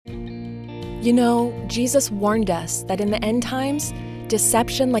You know, Jesus warned us that in the end times,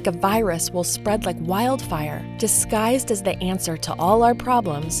 deception like a virus will spread like wildfire. Disguised as the answer to all our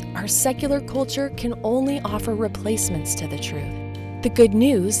problems, our secular culture can only offer replacements to the truth. The good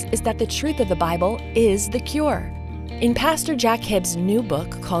news is that the truth of the Bible is the cure. In Pastor Jack Hibbs' new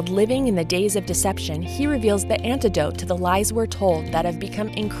book called Living in the Days of Deception, he reveals the antidote to the lies we're told that have become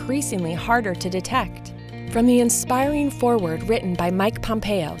increasingly harder to detect. From the inspiring foreword written by Mike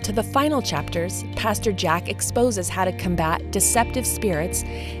Pompeo to the final chapters, Pastor Jack exposes how to combat deceptive spirits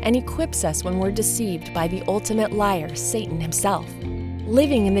and equips us when we're deceived by the ultimate liar, Satan himself.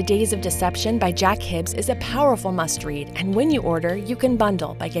 Living in the Days of Deception by Jack Hibbs is a powerful must-read, and when you order, you can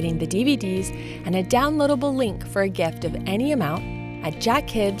bundle by getting the DVDs and a downloadable link for a gift of any amount at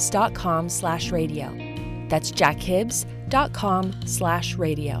jackhibbs.com/radio. That's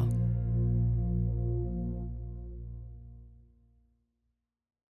jackhibbs.com/radio.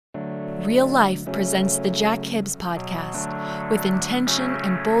 Real Life presents the Jack Hibbs Podcast, with intention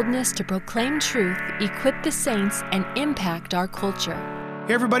and boldness to proclaim truth, equip the saints, and impact our culture.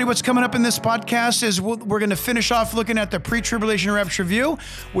 Hey everybody, what's coming up in this podcast is we're going to finish off looking at the pre-tribulation rapture view.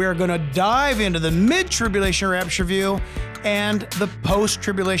 We're going to dive into the mid-tribulation rapture view and the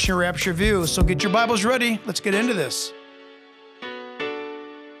post-tribulation rapture view. So get your Bibles ready. Let's get into this.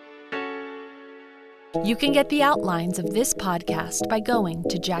 You can get the outlines of this podcast by going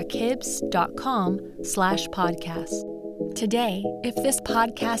to jackhibbs.com/podcast. Today, if this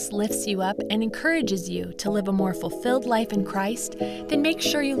podcast lifts you up and encourages you to live a more fulfilled life in Christ, then make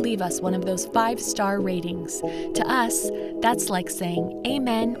sure you leave us one of those 5-star ratings. To us, that's like saying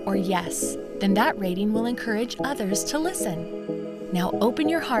amen or yes. Then that rating will encourage others to listen. Now open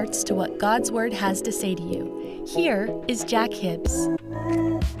your hearts to what God's Word has to say to you. Here is Jack Hibbs.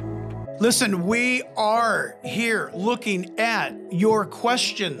 Listen, we are here looking at your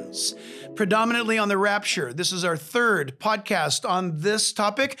questions, predominantly on the rapture. This is our third podcast on this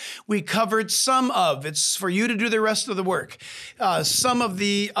topic. We covered some of, it's for you to do the rest of the work, some of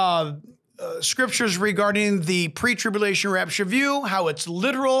the scriptures regarding the pre-tribulation rapture view, how it's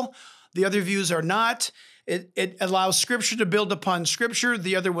literal. The other views are not. It allows Scripture to build upon Scripture.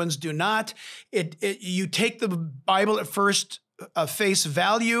 The other ones do not. You take the Bible at first face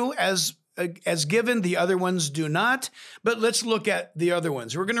value as given. The other ones do not. But let's look at the other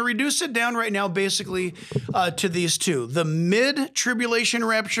ones. We're going to reduce it down right now basically to these two. The mid-tribulation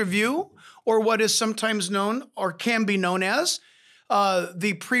rapture view, or what is sometimes known or can be known as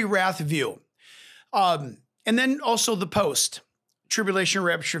the pre-wrath view. And then also the post-tribulation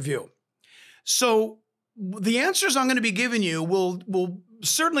rapture view. So the answers I'm going to be giving you will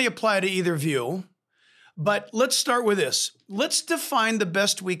certainly apply to either view. But let's start with this. Let's define the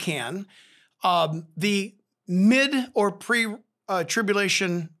best we can the mid or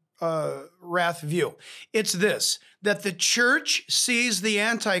pre-tribulation wrath view. It's this, that the church sees the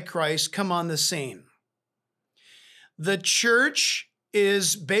Antichrist come on the scene. The church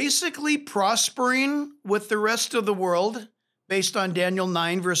is basically prospering with the rest of the world based on Daniel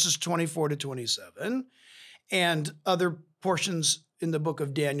 9, verses 24 to 27, and other portions in the book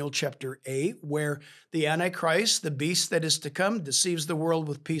of Daniel, chapter 8, where the Antichrist, the beast that is to come, deceives the world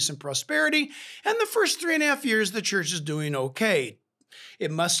with peace and prosperity. And the first 3.5 years, the church is doing okay. It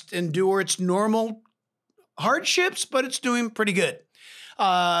must endure its normal hardships, but it's doing pretty good.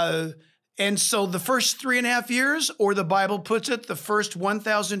 And so the first 3.5 years, or the Bible puts it, the first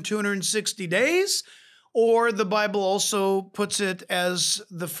 1,260 days, or the Bible also puts it as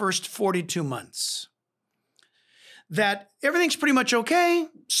the first 42 months. That everything's pretty much okay.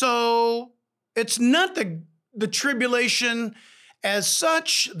 So it's not the tribulation as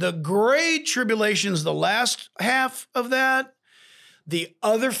such. The great tribulation is the last half of that. The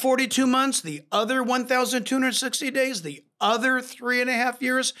other 42 months, the other 1,260 days, the other 3.5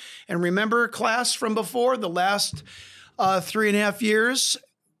 years. And remember, class, from before, the last 3.5 years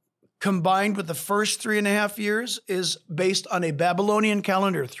combined with the first 3.5 years is based on a Babylonian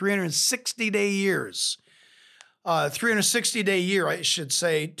calendar, 360-day years. 360-day year, I should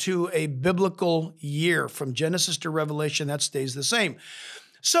say, to a biblical year. From Genesis to Revelation, that stays the same.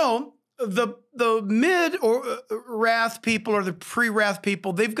 So the mid or wrath people, or the pre-wrath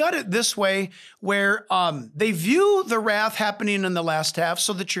people, they've got it this way, where they view the wrath happening in the last half,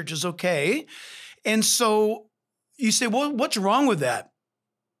 so the church is okay. And so you say, well, what's wrong with that?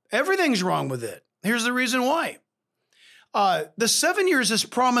 Everything's wrong with it. Here's the reason why. The 7 years is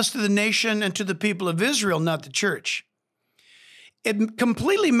promised to the nation and to the people of Israel, not the church. It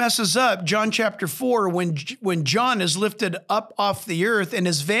completely messes up John chapter 4 when John is lifted up off the earth and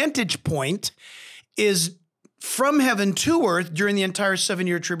his vantage point is from heaven to earth during the entire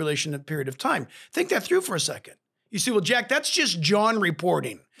 7-year tribulation period of time. Think that through for a second. You see, well, Jack, that's just John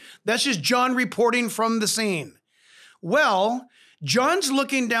reporting. That's just John reporting from the scene. Well, John's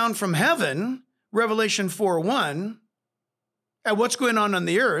looking down from heaven, Revelation 4:1, at what's going on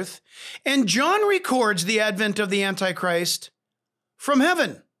the earth, and John records the advent of the Antichrist from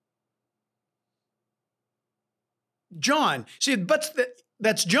heaven. John. See, but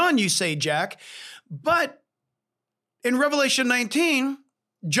that's John, you say, Jack. But in Revelation 19,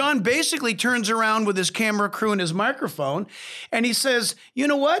 John basically turns around with his camera crew and his microphone, and he says, you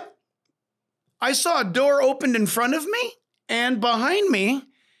know what? I saw a door opened in front of me, and behind me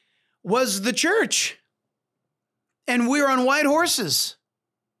was the church. And we're on white horses.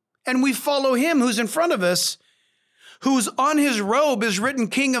 And we follow him who's in front of us, who's on his robe is written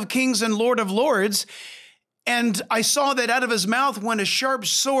King of Kings and Lord of Lords. And I saw that out of his mouth went a sharp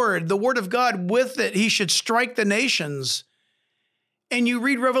sword, the word of God, with it he should strike the nations. And you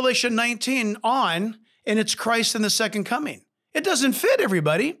read Revelation 19 on, and it's Christ in the second coming. It doesn't fit,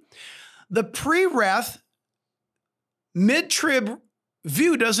 everybody. The pre-wrath, mid-trib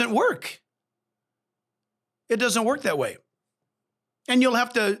view doesn't work. It doesn't work that way. And you'll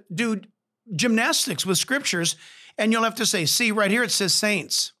have to do gymnastics with scriptures, and you'll have to say, see, right here it says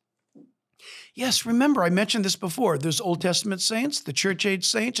saints. Yes, remember, I mentioned this before. There's Old Testament saints, the church age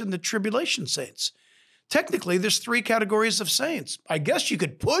saints, and the tribulation saints. Technically, there's 3 categories of saints. I guess you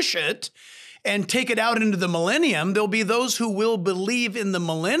could push it and take it out into the millennium. There'll be those who will believe in the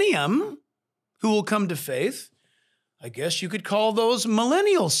millennium, who will come to faith. I guess you could call those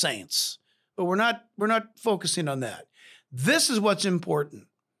millennial saints, but we're not focusing on that. This is what's important,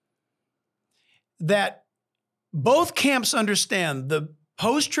 that both camps understand, the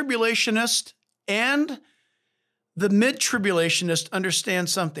post-tribulationist and the mid-tribulationist understand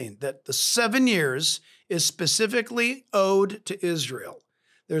something, that the 7 years is specifically owed to Israel.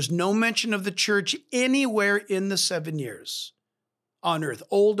 There's no mention of the church anywhere in the 7 years on earth,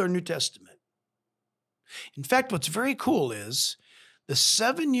 Old or New Testament. In fact, what's very cool is the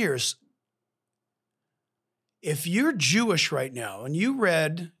 7 years, if you're Jewish right now and you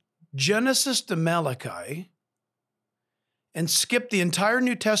read Genesis to Malachi and skipped the entire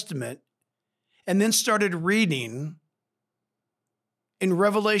New Testament and then started reading in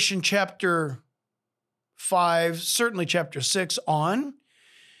Revelation chapter 5, certainly chapter 6 on,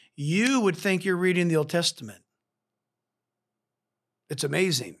 you would think you're reading the Old Testament. It's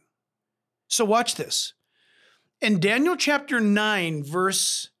amazing. So watch this. In Daniel chapter 9,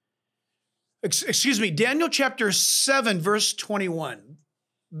 Daniel chapter 7, verse 21,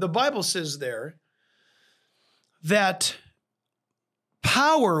 the Bible says there that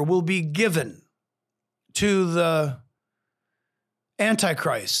power will be given to the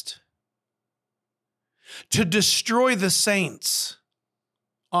Antichrist to destroy the saints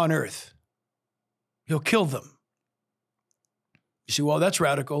on earth. He'll kill them. You see, well, that's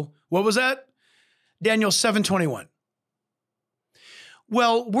radical. What was that? Daniel 7:21.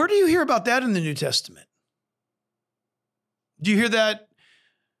 Well, where do you hear about that in the New Testament? Do you hear that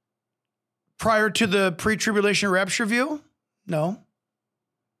prior to the pre-tribulation rapture view? No.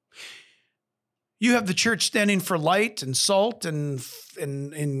 You have the church standing for light and salt and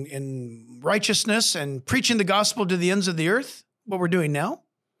righteousness and preaching the gospel to the ends of the earth, what we're doing now.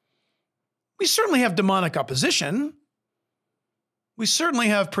 We certainly have demonic opposition. We certainly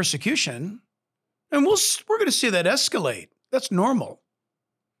have persecution. And we're going to see that escalate. That's normal.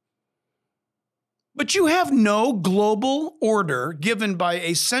 But you have no global order given by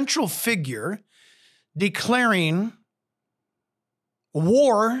a central figure declaring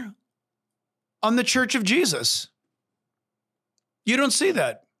war on the Church of Jesus. You don't see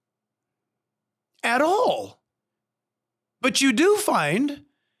that at all. But you do find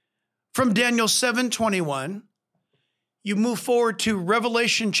from Daniel 7:21, you move forward to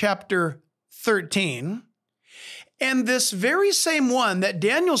Revelation chapter 13, and this very same one that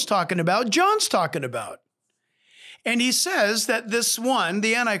Daniel's talking about, John's talking about. And he says that this one,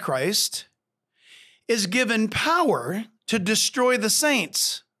 the Antichrist, is given power to destroy the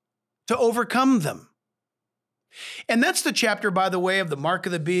saints, to overcome them. And that's the chapter, by the way, of the mark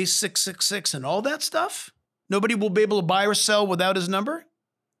of the beast, 666, and all that stuff. Nobody will be able to buy or sell without his number.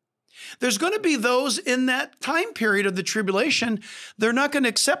 There's going to be those in that time period of the tribulation, they're not going to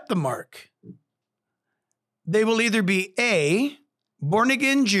accept the mark. They will either be A,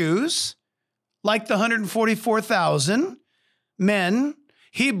 born-again Jews, like the 144,000 men,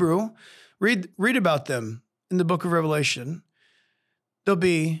 Hebrew, read about them in the book of Revelation. There'll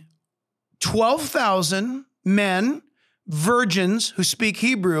be 12,000 men, virgins who speak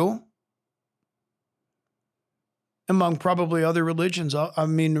Hebrew, among probably other religions,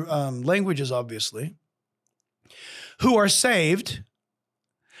 languages, obviously, who are saved,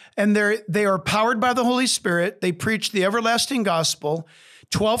 and they are powered by the Holy Spirit. They preach the everlasting gospel,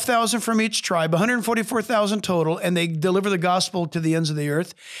 12,000 from each tribe, 144,000 total, and they deliver the gospel to the ends of the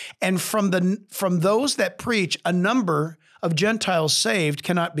earth. And from those that preach, a number of Gentiles saved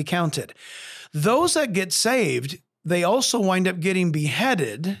cannot be counted. Those that get saved, they also wind up getting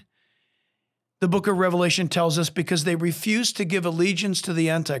beheaded, the book of Revelation tells us, because they refuse to give allegiance to the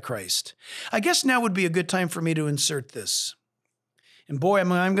Antichrist. I guess now would be a good time for me to insert this. And boy,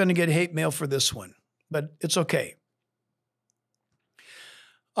 I'm going to get hate mail for this one, but it's okay.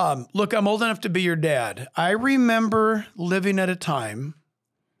 Look, I'm old enough to be your dad. I remember living at a time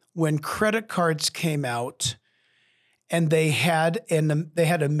when credit cards came out, and they had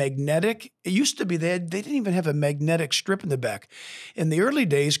a magnetic. It used to be they didn't even have a magnetic strip in the back. In the early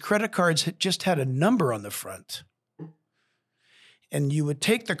days, credit cards just had a number on the front, and you would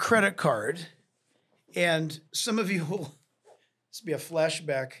take the credit card, and some of you will. This will be a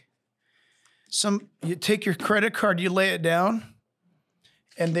flashback. You take your credit card, you lay it down,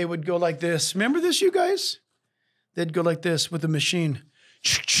 and they would go like this. Remember this, you guys? They'd go like this with the machine.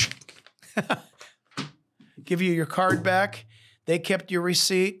 Give you your card back. They kept your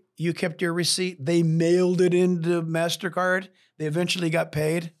receipt. You kept your receipt. They mailed it into MasterCard. They eventually got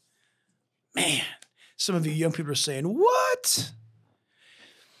paid. Man, some of you young people are saying, what?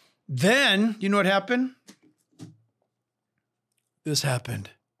 Then, you know what happened? This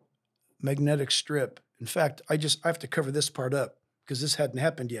happened. Magnetic strip. In fact, I have to cover this part up because this hadn't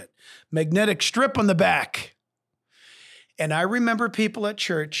happened yet. Magnetic strip on the back. And I remember people at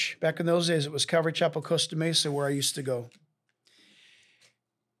church, back in those days, it was Calvary Chapel, Costa Mesa, where I used to go.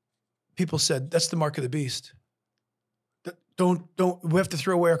 People said, that's the mark of the beast. We have to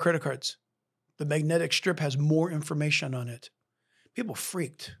throw away our credit cards. The magnetic strip has more information on it. People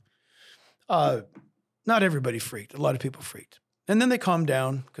freaked. Not everybody freaked. A lot of people freaked. And then they calmed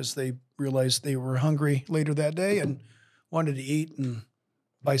down because they realized they were hungry later that day and wanted to eat and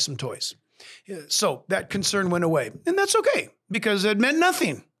buy some toys. So that concern went away. And that's okay because it meant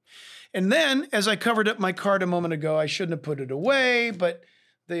nothing. And then, as I covered up my card a moment ago, I shouldn't have put it away, but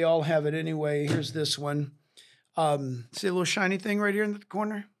they all have it anyway. Here's this one. See a little shiny thing right here in the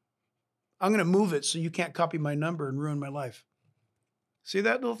corner? I'm going to move it so you can't copy my number and ruin my life. See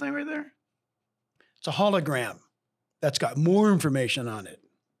that little thing right there? It's a hologram. That's got more information on it.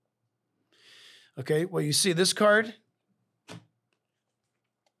 Okay, well, you see this card?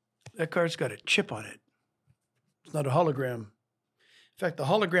 That card's got a chip on it. It's not a hologram. In fact, the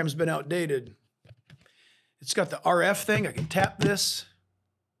hologram's been outdated. It's got the RF thing. I can tap this,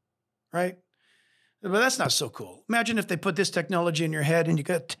 right? But that's not so cool. Imagine if they put this technology in your head and you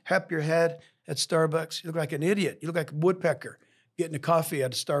got to tap your head at Starbucks. You look like an idiot. You look like a woodpecker getting a coffee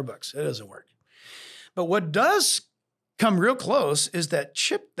at a Starbucks. It doesn't work. But what does come real close is that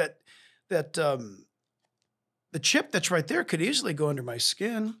chip the chip that's right there could easily go under my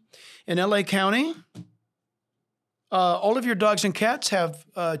skin. In LA County, all of your dogs and cats have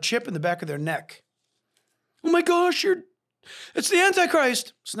a chip in the back of their neck. Oh my gosh, it's the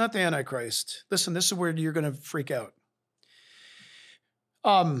Antichrist. It's not the Antichrist. Listen, this is where you're going to freak out.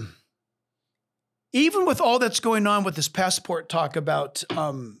 Even with all that's going on with this passport talk about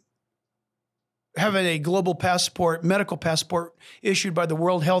having a global passport, medical passport issued by the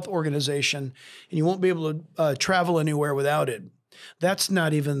World Health Organization, and you won't be able to travel anywhere without it. That's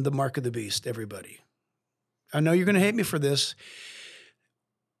not even the mark of the beast, everybody. I know you're going to hate me for this.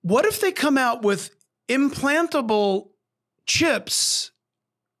 What if they come out with implantable chips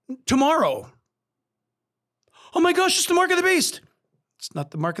tomorrow? Oh my gosh, it's the mark of the beast. It's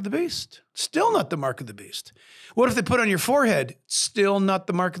not the mark of the beast. Still not the mark of the beast. What if they put it on your forehead? Still not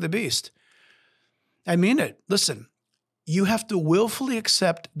the mark of the beast. I mean it. Listen, you have to willfully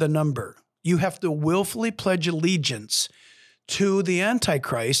accept the number. You have to willfully pledge allegiance to the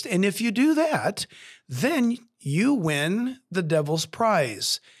Antichrist. And if you do that, then you win the devil's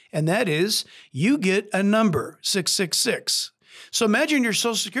prize. And that is, you get a number, 666. So imagine your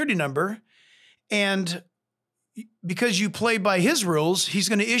Social Security number, and because you play by his rules, he's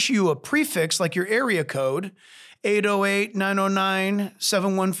going to issue you a prefix like your area code,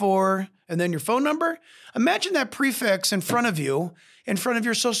 808-909-714, and then your phone number. Imagine that prefix in front of you, in front of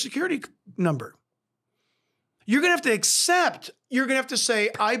your Social Security number. You're going to have to accept, you're going to have to say,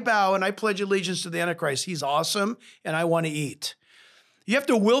 I bow and I pledge allegiance to the Antichrist. He's awesome and I want to eat. You have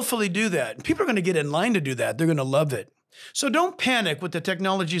to willfully do that. And people are going to get in line to do that. They're going to love it. So don't panic with the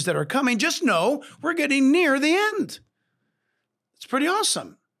technologies that are coming. Just know we're getting near the end. It's pretty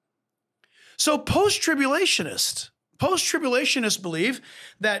awesome. So post-tribulationists, Post-tribulationists believe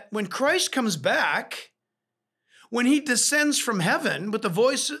that when Christ comes back, when he descends from heaven with the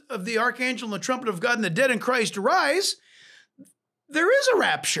voice of the archangel and the trumpet of God and the dead in Christ rise, there is a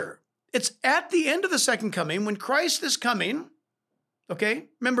rapture. It's at the end of the second coming when Christ is coming. Okay,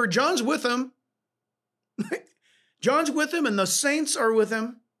 remember, John's with him. John's with him and the saints are with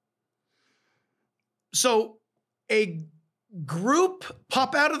him. So a group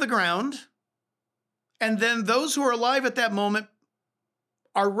pop out of the ground, and then those who are alive at that moment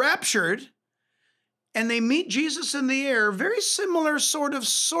are raptured, and they meet Jesus in the air. Very similar, sort of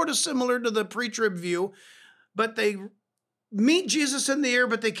similar to the pre-trib view, but they meet Jesus in the air,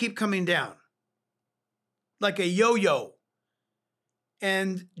 but they keep coming down like a yo-yo.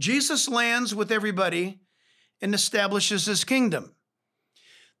 And Jesus lands with everybody and establishes his kingdom.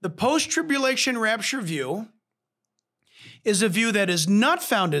 The post-tribulation rapture view is a view that is not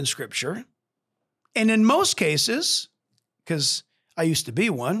found in Scripture. And in most cases, because I used to be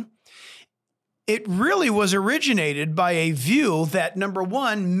one, it really was originated by a view that, number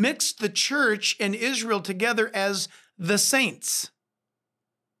one, mixed the church and Israel together as the saints.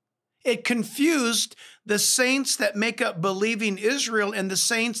 It confused the saints that make up believing Israel and the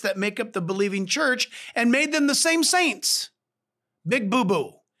saints that make up the believing church and made them the same saints. Big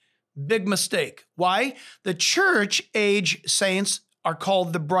boo-boo. Big mistake. Why? The church age saints are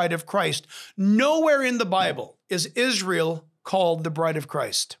called the bride of Christ. Nowhere in the Bible is Israel called the bride of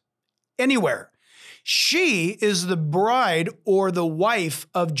Christ. Anywhere. She is the bride or the wife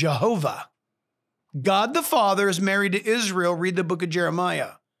of Jehovah. God the Father is married to Israel. Read the book of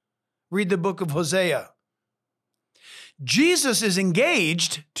Jeremiah. Read the book of Hosea. Jesus is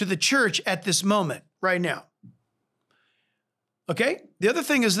engaged to the church at this moment, right now. Okay? The other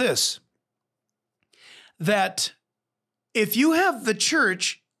thing is this, that if you have the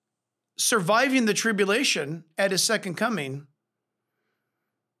church surviving the tribulation at his second coming,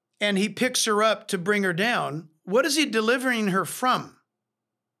 and he picks her up to bring her down, what is he delivering her from?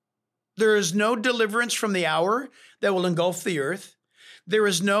 There is no deliverance from the hour that will engulf the earth. There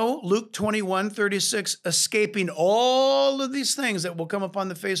is no, Luke 21:36, escaping all of these things that will come upon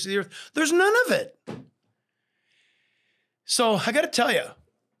the face of the earth. There's none of it. So I got to tell you,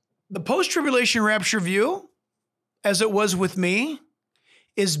 the post-tribulation rapture view, as it was with me,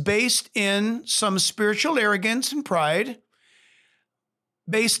 is based in some spiritual arrogance and pride.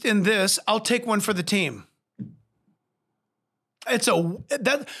 Based in this, I'll take one for the team. It's a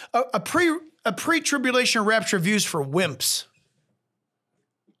pre-tribulation rapture views for wimps.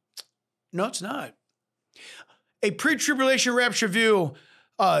 No, it's not. A pre-tribulation rapture view,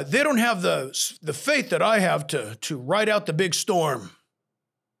 they don't have the faith that I have to ride out the big storm.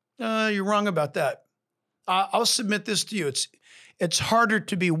 You're wrong about that. I'll submit this to you. It's harder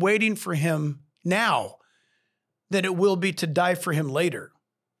to be waiting for him now than it will be to die for him later.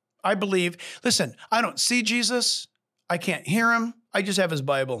 I believe, listen, I don't see Jesus. I can't hear him. I just have his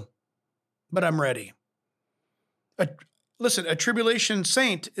Bible, but I'm ready. Listen, a tribulation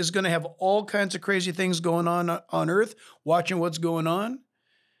saint is going to have all kinds of crazy things going on earth, watching what's going on.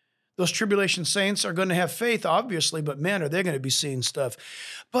 Those tribulation saints are going to have faith, obviously, but man, are they going to be seeing stuff.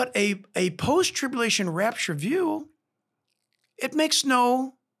 But a post-tribulation rapture view, it makes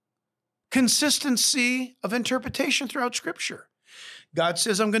no consistency of interpretation throughout Scripture. God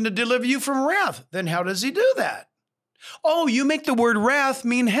says, I'm going to deliver you from wrath. Then how does he do that? Oh, you make the word wrath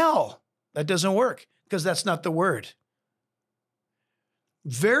mean hell. That doesn't work because that's not the word.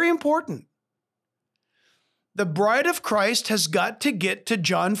 Very important. The bride of Christ has got to get to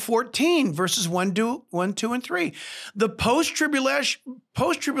John 14, verses 1, 2, and 3. The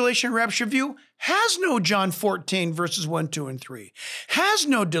post-tribulation rapture view has no John 14, verses 1, 2, and 3. Has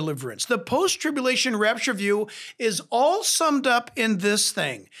no deliverance. The post-tribulation rapture view is all summed up in this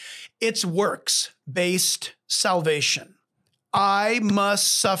thing. It's works-based salvation. I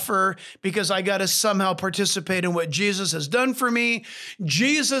must suffer because I got to somehow participate in what Jesus has done for me.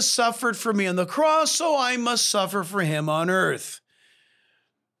 Jesus suffered for me on the cross, so I must suffer for him on earth.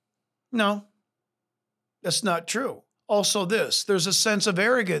 No, that's not true. Also there's a sense of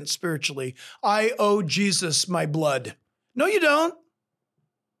arrogance spiritually. I owe Jesus my blood. No, you don't.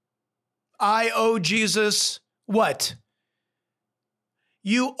 I owe Jesus what?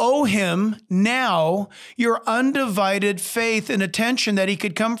 You owe him now your undivided faith and attention that he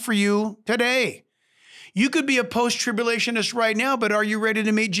could come for you today. You could be a post-tribulationist right now, but are you ready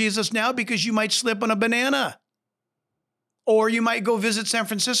to meet Jesus now? Because you might slip on a banana. Or you might go visit San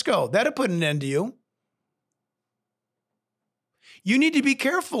Francisco. That'll put an end to you. You need to be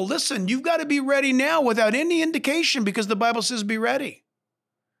careful. Listen, you've got to be ready now without any indication because the Bible says be ready.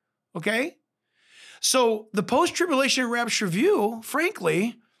 Okay? So the post-tribulation rapture view,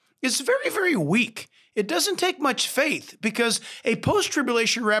 frankly, is very, very weak. It doesn't take much faith because a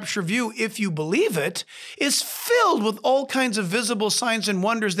post-tribulation rapture view, if you believe it, is filled with all kinds of visible signs and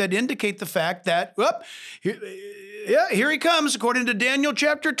wonders that indicate the fact that, here he comes, according to Daniel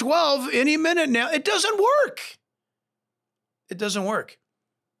chapter 12, any minute now. It doesn't work. It doesn't work.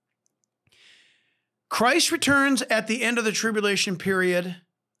 Christ returns at the end of the tribulation period,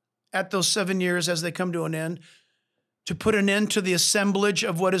 at those 7 years as they come to an end, to put an end to the assemblage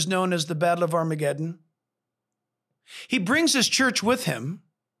of what is known as the Battle of Armageddon. He brings his church with him.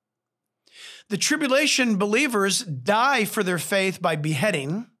 The tribulation believers die for their faith by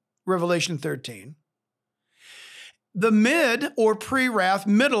beheading, Revelation 13. The mid or pre-wrath,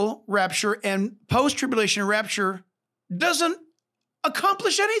 middle rapture, and post-tribulation rapture doesn't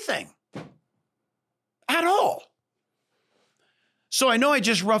accomplish anything at all. So I know I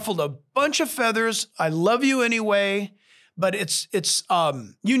just ruffled a bunch of feathers. I love you anyway, but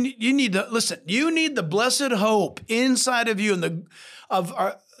you need to listen. You need the blessed hope inside of you, and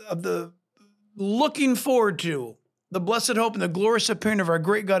the looking forward to the blessed hope and the glorious appearing of our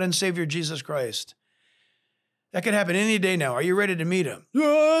great God and Savior Jesus Christ. That could happen any day now. Are you ready to meet him?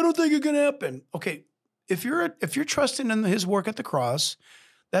 No, I don't think it can happen. Okay, if you're trusting in his work at the cross,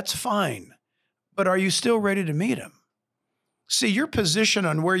 that's fine. But are you still ready to meet him? See, your position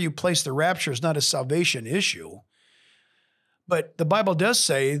on where you place the rapture is not a salvation issue. But the Bible does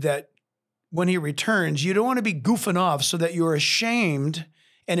say that when he returns, you don't want to be goofing off so that you're ashamed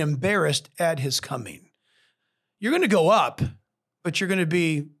and embarrassed at his coming. You're going to go up, but you're going to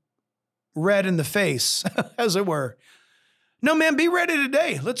be red in the face, as it were. No, man, be ready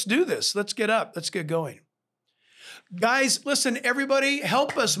today. Let's do this. Let's get up. Let's get going. Guys, listen, everybody,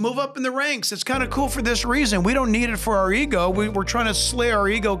 help us move up in the ranks. It's kind of cool for this reason. We don't need it for our ego. We're trying to slay our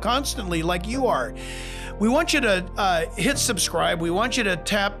ego constantly like you are. We want you to hit subscribe. We want you to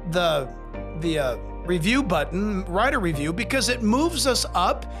tap the review button, write a review, because it moves us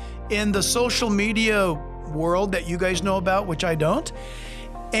up in the social media world that you guys know about, which I don't.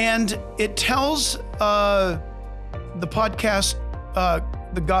 And it tells the podcast,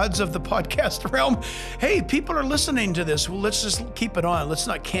 the gods of the podcast realm, hey, people are listening to this. Well, let's just keep it on. Let's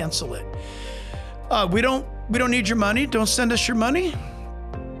not cancel it. We don't need your money. Don't send us your money.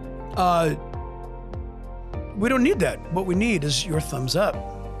 We don't need that. What we need is your thumbs up,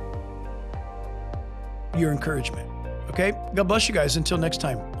 your encouragement. Okay? God bless you guys. Until next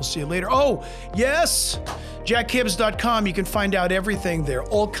time. We'll see you later. Oh, yes. JackHibbs.com. You can find out everything there.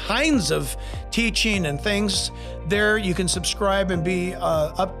 All kinds of teaching and things there. You can subscribe and be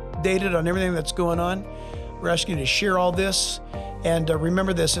updated on everything that's going on. We're asking you to share all this. And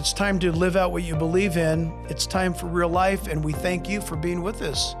remember this, it's time to live out what you believe in. It's time for real life. And we thank you for being with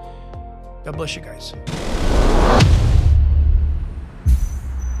us. God bless you guys.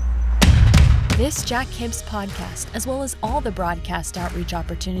 This Jack Hibbs podcast, as well as all the broadcast outreach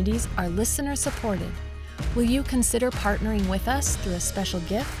opportunities, are listener supported. Will you consider partnering with us through a special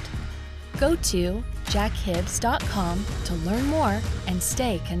gift? Go to jackhibbs.com to learn more and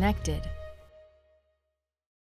stay connected.